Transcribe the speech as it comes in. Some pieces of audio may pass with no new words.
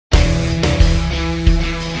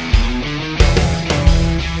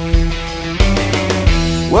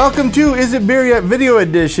Welcome to Is It Beer Yet Video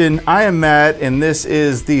Edition. I am Matt, and this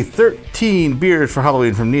is the 13 Beers for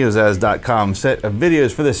Halloween from neozaz.com set of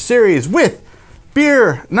videos for this series with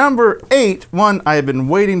beer number 8, one I have been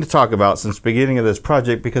waiting to talk about since the beginning of this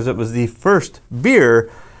project because it was the first beer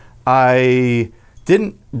I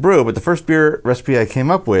didn't brew, but the first beer recipe I came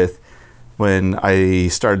up with when I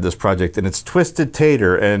started this project, and it's Twisted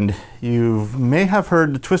Tater. And you may have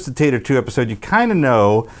heard the Twisted Tater 2 episode. You kind of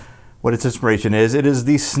know what its inspiration is. It is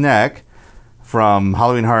the snack from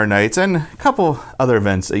Halloween Horror Nights and a couple other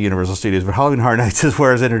events at Universal Studios, but Halloween Horror Nights is where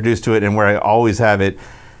I was introduced to it and where I always have it.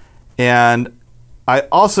 And I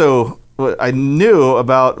knew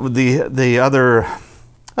about the other,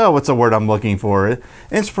 what's the word I'm looking for?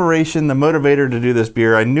 Inspiration, the motivator to do this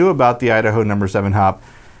beer. I knew about the Idaho No. 7 hop.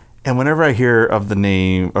 And whenever I hear of the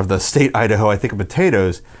name of the state Idaho, I think of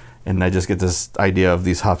potatoes. And I just get this idea of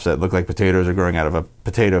these hops that look like potatoes are growing out of a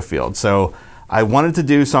potato field. So I wanted to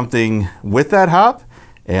do something with that hop.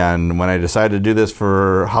 And when I decided to do this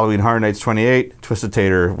for Halloween Horror Nights 28, Twisted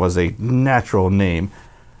Tater was a natural name.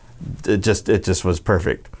 It just was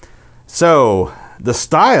perfect. So the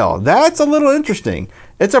style, that's a little interesting.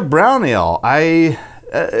 It's a brown ale.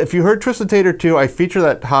 If you heard Twisted Tater 2, I feature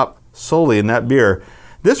that hop solely in that beer.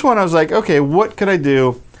 This one I was like, okay, what could I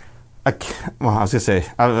do? I was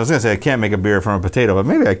gonna say I can't make a beer from a potato, but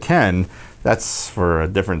maybe I can. That's for a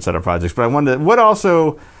different set of projects. But I wondered, what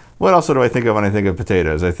also do I think of when I think of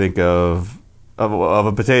potatoes? I think of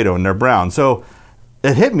a potato, and they're brown. So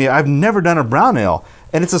it hit me. I've never done a brown ale,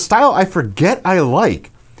 and it's a style I forget I like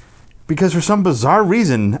because for some bizarre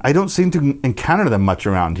reason I don't seem to encounter them much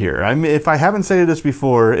around here. I mean, if I haven't said this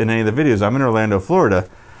before in any of the videos, I'm in Orlando, Florida.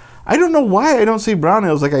 I don't know why I don't see brown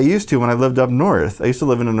ales like I used to when I lived up north. I used to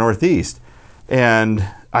live in the Northeast, and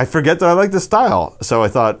I forget that I like the style. So I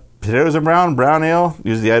thought, potatoes are brown ale,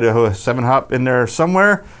 use the Idaho 7 hop in there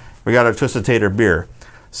somewhere. We got our Twisted Tater beer.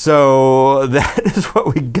 So that is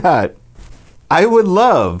what we got. I would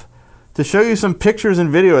love to show you some pictures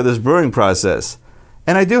and video of this brewing process.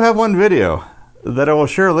 And I do have one video that I will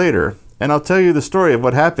share later, and I'll tell you the story of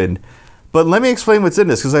what happened. But let me explain what's in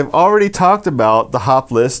this, because I've already talked about the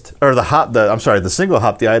hop list, or the single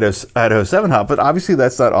hop, the Idaho 7 hop, but obviously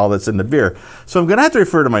that's not all that's in the beer. So I'm going to have to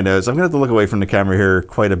refer to my notes. I'm going to have to look away from the camera here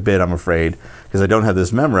quite a bit, I'm afraid, because I don't have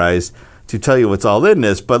this memorized to tell you what's all in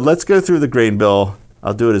this. But let's go through the grain bill.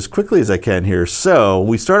 I'll do it as quickly as I can here. So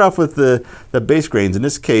we start off with the base grains. In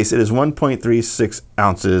this case, it is 1.36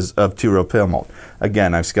 ounces of 2-row pale malt.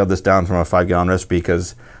 Again, I've scaled this down from a 5-gallon recipe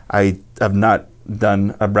because I have not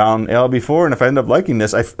done a brown ale before, and if I end up liking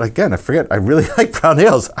this, I forget, I really like brown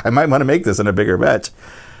ales. I might want to make this in a bigger batch.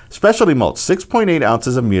 Specialty malt, 6.8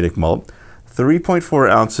 ounces of Munich malt, 3.4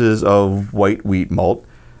 ounces of white wheat malt,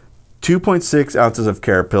 2.6 ounces of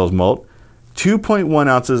Carrot Pills malt, 2.1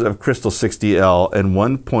 ounces of Crystal 60L, and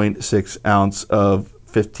 1.6 ounce of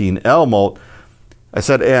 15L malt. I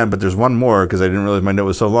said and, but there's one more because I didn't realize my note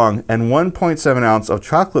was so long, and 1.7 ounce of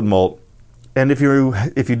chocolate malt. And if you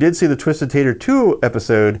did see the Twisted Tater 2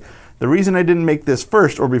 episode, the reason I didn't make this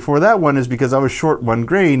first or before that one is because I was short one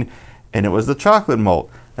grain, and it was the chocolate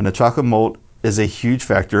malt. And the chocolate malt is a huge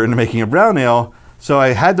factor in making a brown ale. So I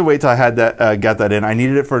had to wait till I had that got that in. I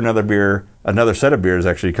needed it for another beer, another set of beers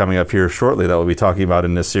actually coming up here shortly that we'll be talking about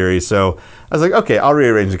in this series. So I was like, okay, I'll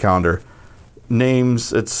rearrange the calendar.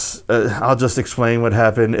 Names, I'll just explain what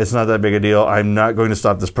happened. It's not that big a deal. I'm not going to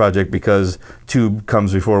stop this project because 2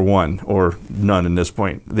 comes before 1, or none in this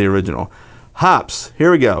point, the original. Hops, here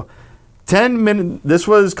we go. 10 minutes, this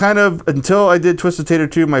was kind of, until I did Twisted Tater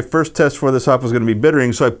 2, my first test for this hop was going to be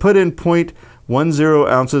bittering, so I put in 0.10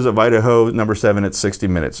 ounces of Idaho No. 7 at 60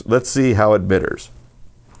 minutes. Let's see how it bitters,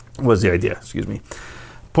 was the idea, excuse me.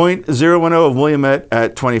 0.010 of Willamette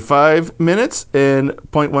at 25 minutes and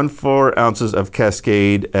 0.14 ounces of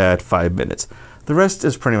Cascade at 5 minutes. The rest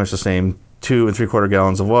is pretty much the same. 2 3/4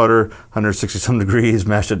 gallons of water, 160 some degrees,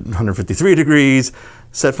 mashed at 153 degrees,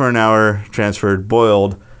 set for an hour, transferred,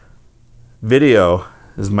 boiled. Video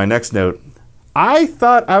is my next note. I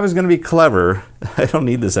thought I was going to be clever. I don't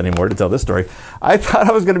need this anymore to tell this story. I thought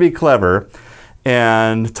I was going to be clever.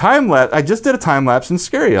 And time-lapse, I just did a time-lapse in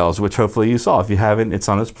Scary Ales, which hopefully you saw. If you haven't, it's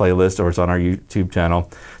on this playlist or it's on our YouTube channel.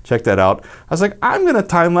 Check that out. I was like, I'm going to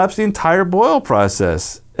time-lapse the entire boil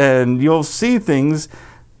process. And you'll see things,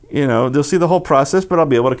 you'll see the whole process, but I'll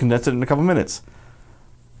be able to condense it in a couple minutes.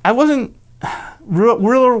 I wasn't real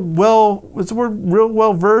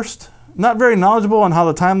well versed, not very knowledgeable on how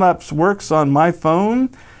the time-lapse works on my phone,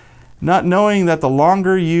 not knowing that the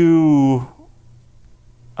longer you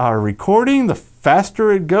are recording, the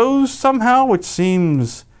faster it goes somehow, which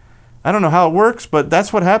seems, I don't know how it works, but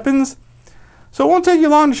that's what happens. So it won't take you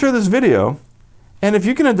long to share this video. And if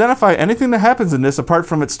you can identify anything that happens in this apart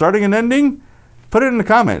from it starting and ending, put it in the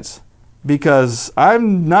comments, because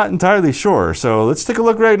I'm not entirely sure. So let's take a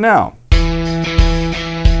look right now.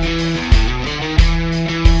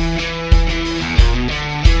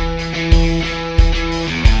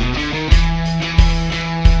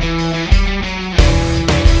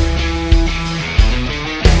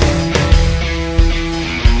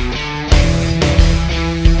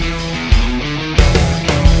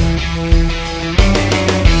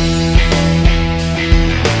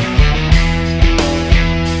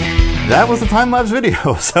 That was the time-lapse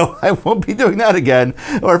video, so I won't be doing that again.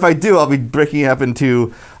 Or if I do, I'll be breaking it up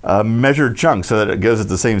into measured chunks so that it goes at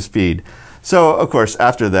the same speed. So, of course,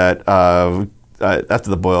 after that, after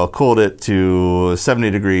the boil, cooled it to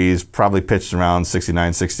 70 degrees, probably pitched around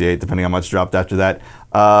 69, 68, depending on how much dropped after that.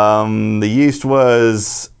 The yeast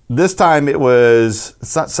was, this time it was,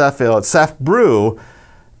 it's not Saf Ale, it's Saf Brew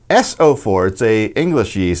S04. It's a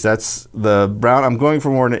English yeast. That's the brown. I'm going for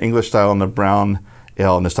more in the English style in the brown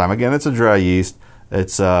ale this time. Again, it's a dry yeast.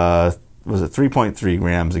 It's was it 3.3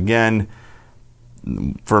 grams. Again,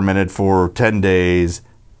 fermented for 10 days,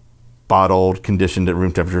 bottled, conditioned at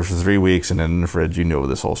room temperature for 3 weeks, and then in the fridge. You know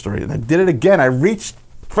this whole story. And I did it again. I reached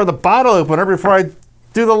for the bottle opener before I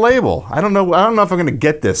do the label. I don't know if I'm going to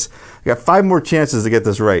get this. I got 5 more chances to get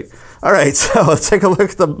this right. All right, so let's take a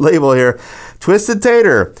look at the label here. Twisted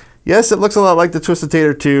Tater. Yes, it looks a lot like the Twisted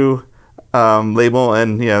Tater 2 label,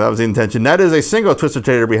 and yeah, that was the intention. That is a single Twisted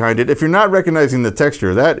Tater behind it. If you're not recognizing the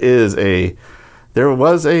texture, that is there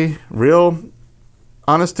was a real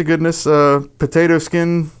honest to goodness potato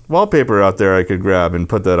skin wallpaper out there I could grab and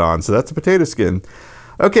put that on. So that's a potato skin.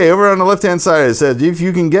 Okay, over on the left hand side it says, if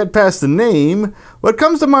you can get past the name, what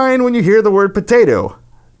comes to mind when you hear the word potato?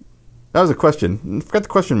 That was a question. I forgot the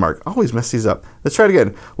question mark. I always mess these up. Let's try it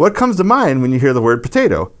again. What comes to mind when you hear the word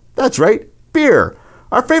potato? That's right, beer.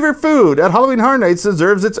 Our favorite food at Halloween Horror Nights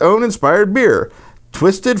deserves its own inspired beer.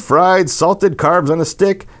 Twisted, fried, salted carbs on a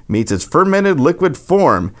stick meets its fermented liquid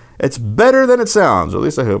form. It's better than it sounds, or at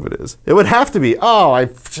least I hope it is. It would have to be. Oh, I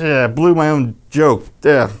blew my own joke.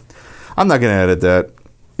 I'm not going to edit that.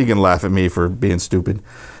 You can laugh at me for being stupid.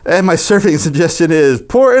 And my serving suggestion is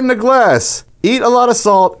pour in the glass, eat a lot of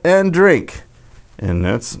salt, and drink. And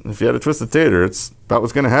that's, if you had a Twisted Tater, it's about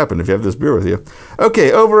what's going to happen if you have this beer with you.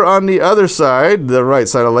 Okay, over on the other side, the right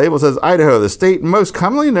side of the label says Idaho, the state most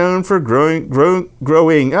commonly known for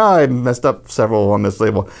growing. I messed up several on this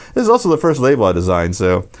label. This is also the first label I designed,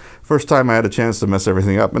 so first time I had a chance to mess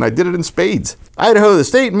everything up, and I did it in spades. Idaho, the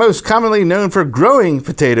state most commonly known for growing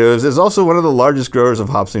potatoes, is also one of the largest growers of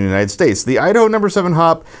hops in the United States. The Idaho No. 7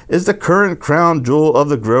 hop is the current crown jewel of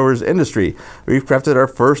the growers industry. We've crafted our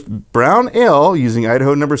first brown ale using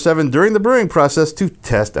Idaho No. 7 during the brewing process to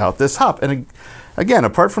test out this hop. And again,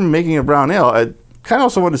 apart from making a brown ale, I kind of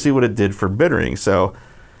also wanted to see what it did for bittering. So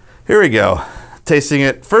here we go. Tasting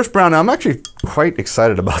it. First brown ale. I'm actually quite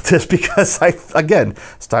excited about this because again,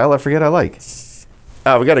 style I forget I like.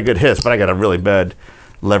 Oh, we got a good hiss, but I got a really bad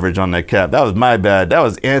leverage on that cap. That was my bad. That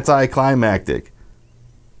was anticlimactic.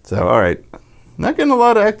 So, all right. Not getting a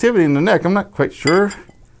lot of activity in the neck. I'm not quite sure.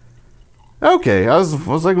 Okay, I was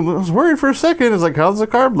worried for a second. It's like, how's the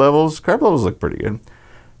carb levels? Carb levels look pretty good.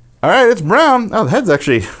 All right, it's brown. Oh, the head's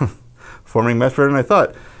actually forming much better than I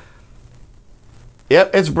thought.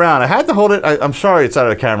 Yep, it's brown. I had to hold it. I'm sorry it's out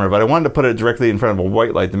of the camera, but I wanted to put it directly in front of a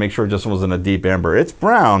white light to make sure it just wasn't a deep amber. It's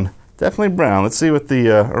brown. Definitely brown. Let's see what the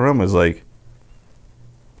aroma is like.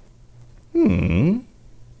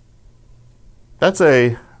 That's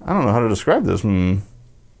I don't know how to describe this. I'm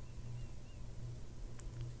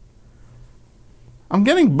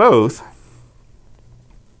getting both. And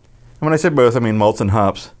when I say both, I mean malts and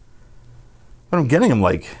hops. But I'm getting them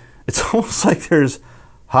like, it's almost like there's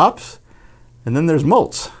hops and then there's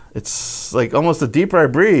malts. It's like almost the deeper I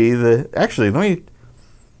breathe. Actually, let me.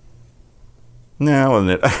 No,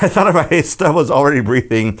 wasn't it? I thought if I still was already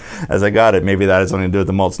breathing as I got it, maybe that has something to do with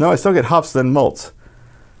the malts. No, I still get hops then malts.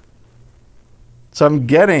 So I'm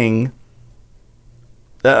getting.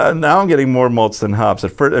 Now I'm getting more malts than hops.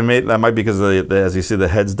 At first, that might be because of as you see, the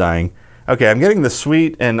head's dying. Okay, I'm getting the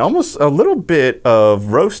sweet and almost a little bit of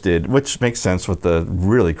roasted, which makes sense with the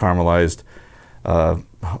really caramelized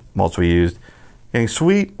malts we used. Getting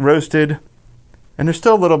sweet, roasted, and there's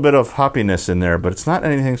still a little bit of hoppiness in there, but it's not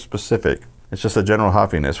anything specific. It's just a general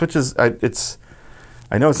hoppiness, which is I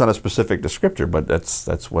know it's not a specific descriptor, but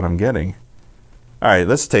that's what I'm getting. All right,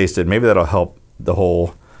 let's taste it. Maybe that'll help the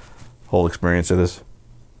whole experience of this.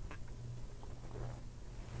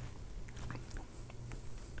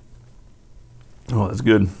 Oh, that's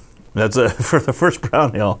good. That's for the first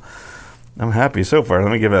brown ale. I'm happy so far.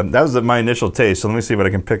 Let me give it. That was my initial taste. So let me see what I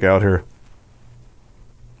can pick out here.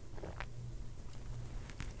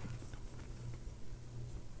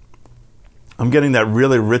 I'm getting that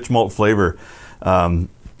really rich malt flavor.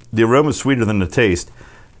 The aroma is sweeter than the taste.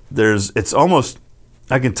 It's almost,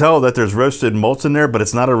 I can tell that there's roasted malts in there, but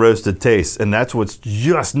it's not a roasted taste. And that's what's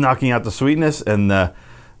just knocking out the sweetness. And the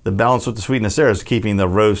balance with the sweetness there is keeping the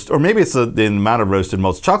roast, or maybe it's the amount of roasted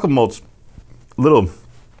malts. Chocolate malt's a little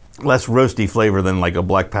less roasty flavor than like a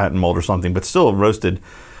black patent malt or something, but still roasted.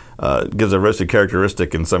 Gives a roasted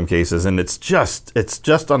characteristic in some cases, and it's just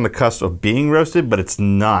on the cusp of being roasted, but it's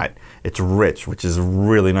not. It's rich, which is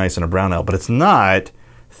really nice in a brown ale, but it's not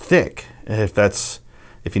thick.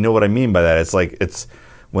 If you know what I mean by that, it's like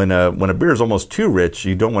when a beer is almost too rich,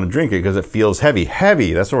 you don't want to drink it because it feels heavy.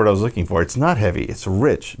 Heavy. That's the word I was looking for. It's not heavy. It's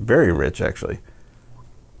rich, very rich, actually.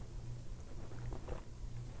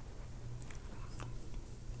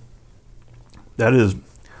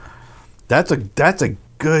 That's a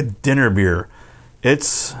good dinner beer.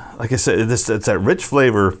 It's, like I said, it's that rich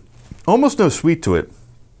flavor, almost no sweet to it,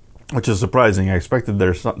 which is surprising. I expected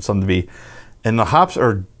there's some to be. And the hops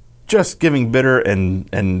are just giving bitter, and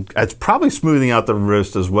it's probably smoothing out the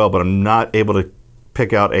roast as well, but I'm not able to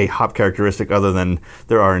pick out a hop characteristic other than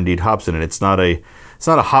there are indeed hops in it. It's not a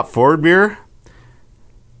hop forward beer,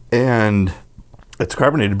 and it's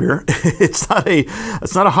carbonated beer. It's not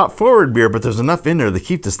a hop forward beer, but there's enough in there to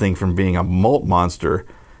keep this thing from being a malt monster.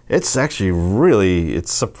 It's actually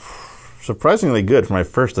it's surprisingly good for my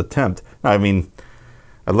first attempt. I mean,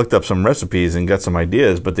 I looked up some recipes and got some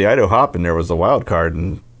ideas, but the Idaho hop in there was the wild card,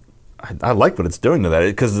 and I like what it's doing to that,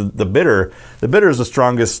 because the bitter is the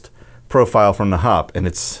strongest profile from the hop, and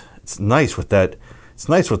it's nice with that. It's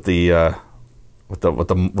nice with what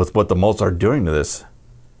the malts are doing to this.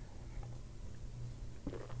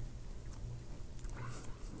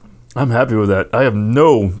 I'm happy with that. I have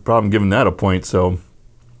no problem giving that a point. So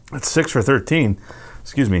it's 6 for 13.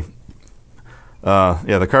 Excuse me.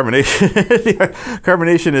 Yeah, the carbonation. The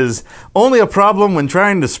carbonation is only a problem when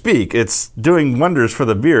trying to speak. It's doing wonders for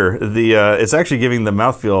the beer. It's actually giving the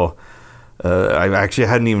mouthfeel. I actually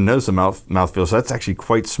hadn't even noticed the mouthfeel, so that's actually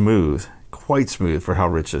quite smooth for how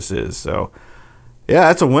rich this is. So yeah,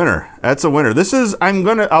 that's a winner. That's a winner. This is. I'm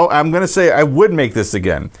gonna say I would make this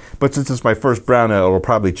again, but since it's my first brown ale, it will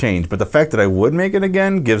probably change. But the fact that I would make it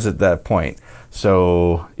again gives it that point.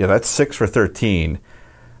 So yeah, that's 6 for 13.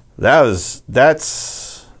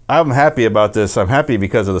 I'm happy about this. I'm happy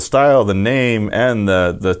because of the style, the name, and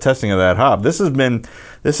the testing of that hop. This beer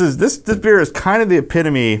is kind of the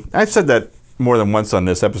epitome. I've said that more than once on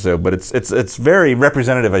this episode, but it's very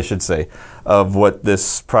representative, I should say, of what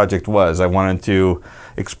this project was. I wanted to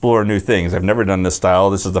explore new things. I've never done this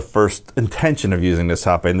style. This is the first intention of using this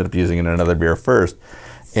hop. I ended up using it in another beer first,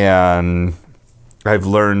 and I've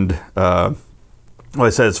learned. Well, I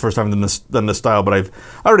said it's the first time I've done this style, but I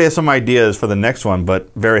already have some ideas for the next one, but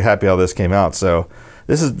very happy how this came out. So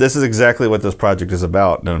this is exactly what this project is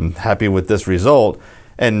about, and I'm happy with this result,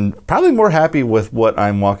 and probably more happy with what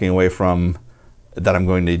I'm walking away from that I'm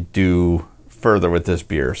going to do further with this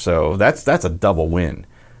beer. So that's a double win.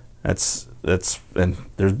 And there's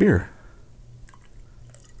beer.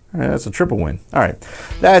 All right, that's a triple win. All right,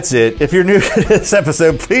 that's it. If you're new to this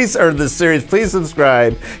episode, this series, please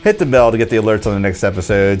subscribe, hit the bell to get the alerts on the next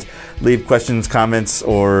episodes. Leave questions, comments,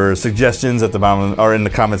 or suggestions at the bottom or in the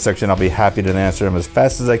comment section. I'll be happy to answer them as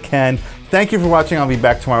fast as I can. Thank you for watching. I'll be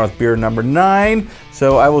back tomorrow with beer number 9.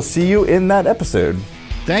 So I will see you in that episode.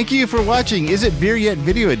 Thank you for watching Is It Beer Yet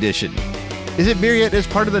Video Edition. Is It Beer Yet is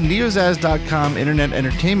part of the neozaz.com Internet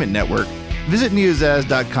Entertainment Network. Visit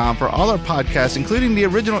neozaz.com for all our podcasts, including the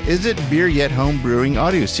original Is It Beer Yet Home Brewing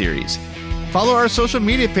audio series. Follow our social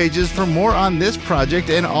media pages for more on this project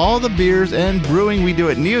and all the beers and brewing we do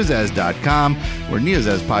at neozaz.com. We're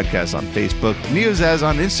Neozaz Podcasts on Facebook, Neozaz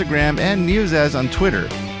on Instagram, and Neozaz on Twitter.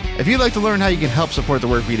 If you'd like to learn how you can help support the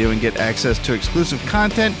work we do and get access to exclusive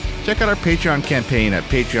content, check out our Patreon campaign at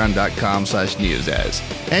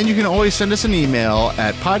patreon.com/neozaz. And you can always send us an email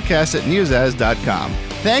at podcast@neozaz.com.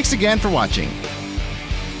 Thanks again for watching.